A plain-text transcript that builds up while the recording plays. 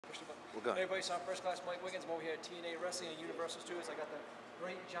We're good. Hey everybody, so I'm First Class Mike Wiggins. I'm over here at TNA Wrestling and Universal Studios. I got the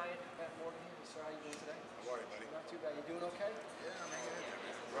great giant Matt Morgan here. Hey, sir, how you doing today? How are you, buddy? Not too bad. You doing okay? Yeah, I'm hanging in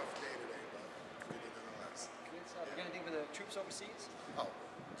there. Rough day today, but good nonetheless. Good stuff. You got anything for the troops overseas? Oh,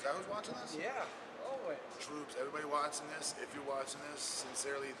 is that who's watching this? Yeah, always. Troops, everybody watching this, if you're watching this,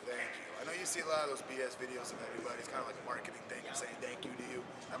 sincerely, thank you. I know you see a lot of those BS videos of everybody. It's kind of like a marketing thing. I'm saying thank you to you.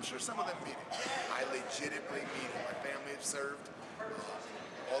 I'm sure some of them mean it. I legitimately mean it. My family has served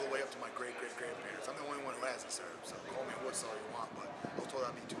all the way up to my great-great-grandparents. I'm the only one who hasn't served, so call me what's all you want, but I was told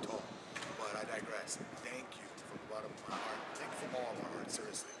I'd be too tall. But I digress. Thank you from the bottom of my heart. Thank you from all of my heart,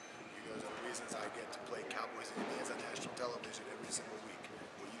 seriously. You guys are the reasons I get to play Cowboys and Indians on national television every single week.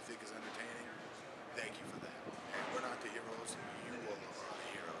 What you think is entertaining, thank you for that. And we're not the heroes, you all are the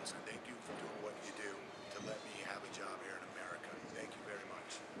heroes. And thank you for doing what you do to let me have a job here in America. Thank you very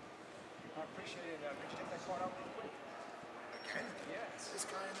much. I appreciate it. Could you take that card out real quick? Again? Yes. This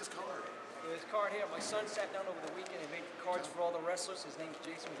guy in this card. There's a card here. My son sat down over the weekend and made cards for all the wrestlers. His name's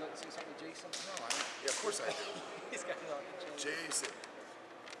Jason. Would you like to say something to Jason? No, I don't. Yeah, of course I do. He's got it on. Jason.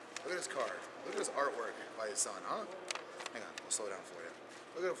 Look at this card. Look at this artwork by his son, huh? Hang on, I'll slow down for you.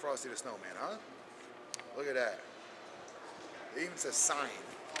 Look at Frosty the Snowman, huh? Look at that. It even says sign,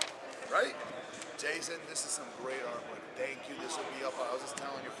 right? Jason, this is some great artwork. Thank you. This will be up. I was just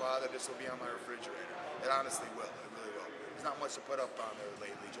telling your father this will be on my refrigerator. It honestly will. It really will. There's not much to put up on there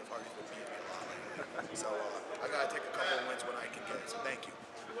lately. Jeff Hardy's been beating me a lot lately. So I gotta take a couple of wins when I can get it. So thank you.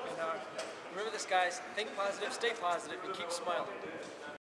 And remember this, guys. Think positive, stay positive, and keep smiling.